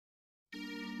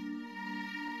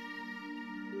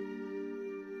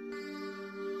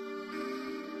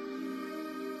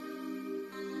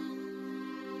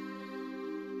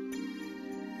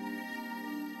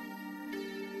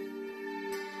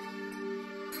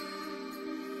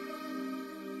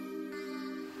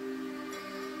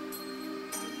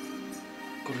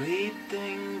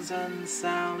Greetings and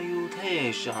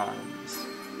salutations.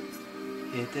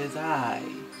 It is I,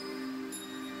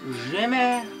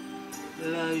 Jimmy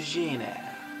Le Genie,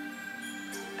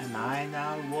 and I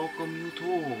now welcome you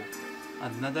to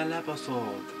another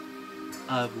episode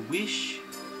of Wish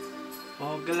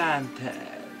for Granted.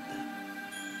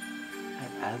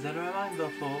 And as a reminder,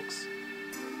 folks,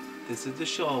 this is the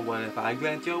show where if I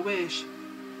grant your wish,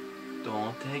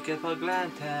 don't take it for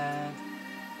granted.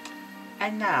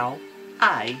 And now,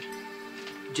 I,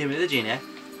 Jimmy the Genie,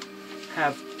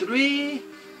 have 3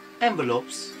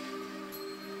 envelopes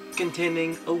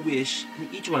containing a wish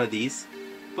in each one of these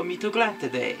for me to grant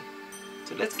today.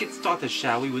 So let's get started,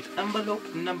 shall we, with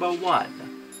envelope number 1.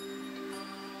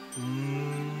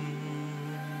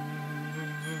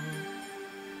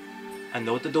 I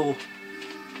know what to do.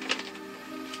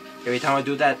 Every time I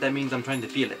do that, that means I'm trying to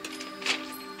feel it.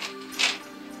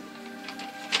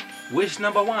 Wish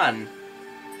number 1.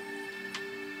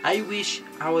 I wish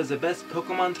I was the best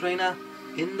Pokemon trainer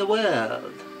in the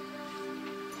world.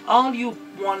 All you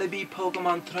wannabe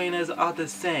Pokemon trainers are the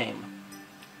same.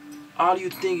 All you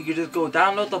think you could just go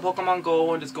download the Pokemon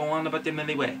Go and just go on about your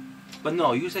merry way. But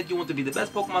no, you said you want to be the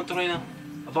best Pokemon trainer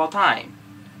of all time.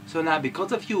 So now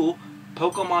because of you,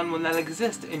 Pokemon will not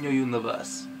exist in your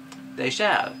universe. They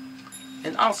shall.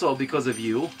 And also because of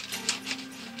you,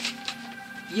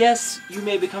 yes, you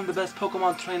may become the best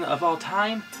Pokemon trainer of all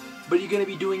time, but you're going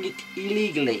to be doing it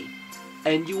illegally.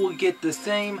 And you will get the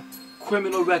same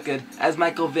criminal record as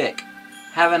Michael Vick.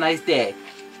 Have a nice day.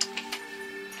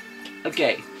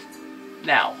 Okay,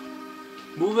 now,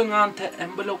 moving on to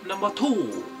envelope number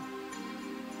 2.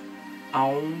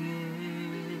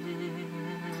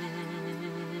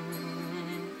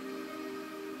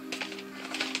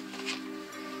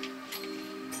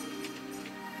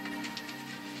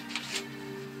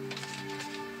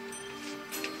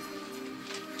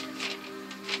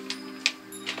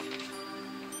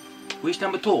 Wish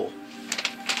number 2.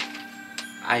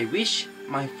 I wish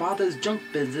my father's junk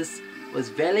business was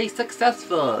very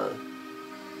successful.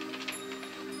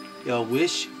 Your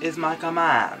wish is my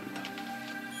command.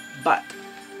 But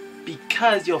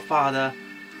because your father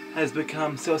has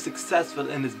become so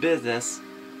successful in his business,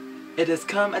 it has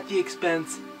come at the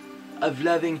expense of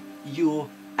loving you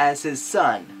as his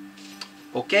son.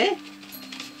 Okay?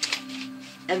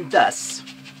 And thus,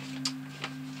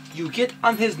 you get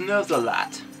on his nerves a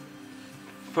lot.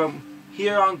 From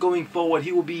here on going forward,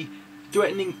 he will be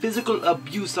threatening physical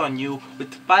abuse on you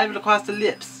with 5 across the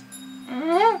lips.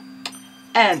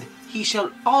 And he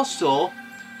shall also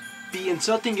be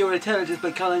insulting your intelligence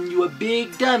by calling you a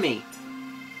big dummy.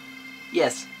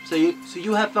 Yes, so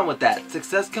you have fun with that.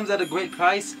 Success comes at a great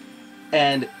price,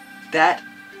 and that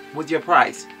was your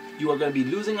price. You are going to be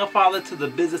losing a father to the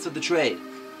business of the trade.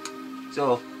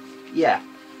 So, yeah.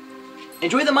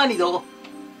 Enjoy the money, though.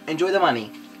 Enjoy the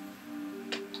money.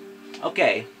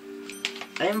 Okay,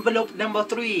 envelope number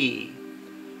 3.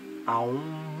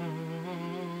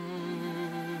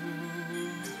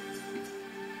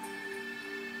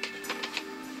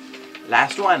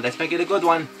 Last one, let's make it a good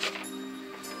one.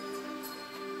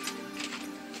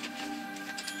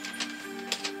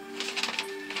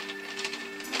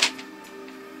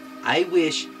 I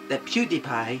wish that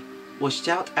PewDiePie would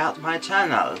shout out my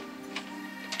channel.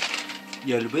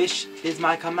 Your wish is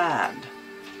my command.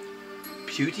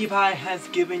 PewDiePie has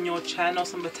given your channel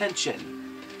some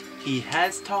attention. He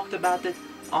has talked about it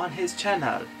on his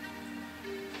channel.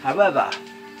 However,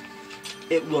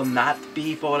 it will not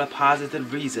be for a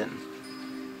positive reason.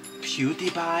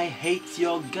 PewDiePie hates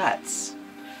your guts,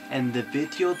 and the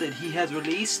video that he has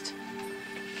released,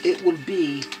 it will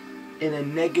be in a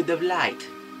negative light.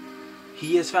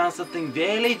 He has found something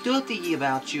very dirty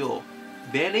about you.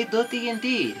 Very dirty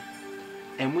indeed.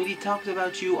 And when he talks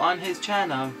about you on his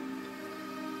channel,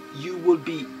 you will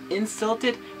be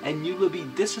insulted and you will be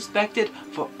disrespected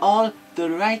for all the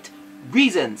right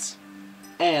reasons.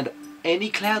 And any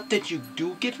clout that you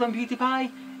do get from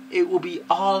PewDiePie, it will be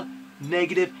all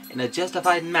negative in a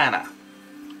justified manner.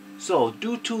 So,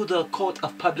 due to the court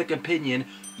of public opinion,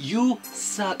 you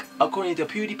suck according to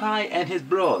PewDiePie and his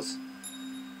bros.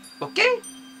 Okay?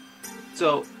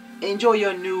 So, enjoy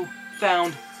your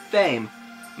newfound fame,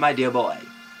 my dear boy.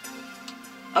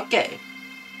 Okay,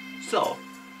 so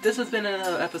this has been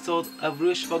another episode of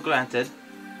Wish for Granted,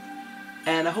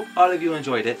 and I hope all of you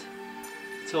enjoyed it.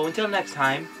 So until next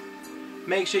time,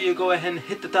 make sure you go ahead and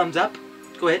hit the thumbs up.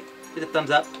 Go ahead, hit the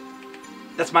thumbs up.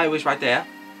 That's my wish right there.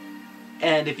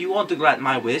 And if you want to grant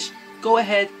my wish, go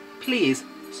ahead, please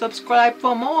subscribe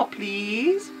for more,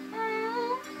 please.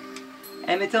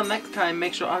 And until next time,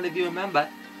 make sure all of you remember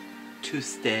to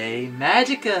stay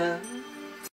magical.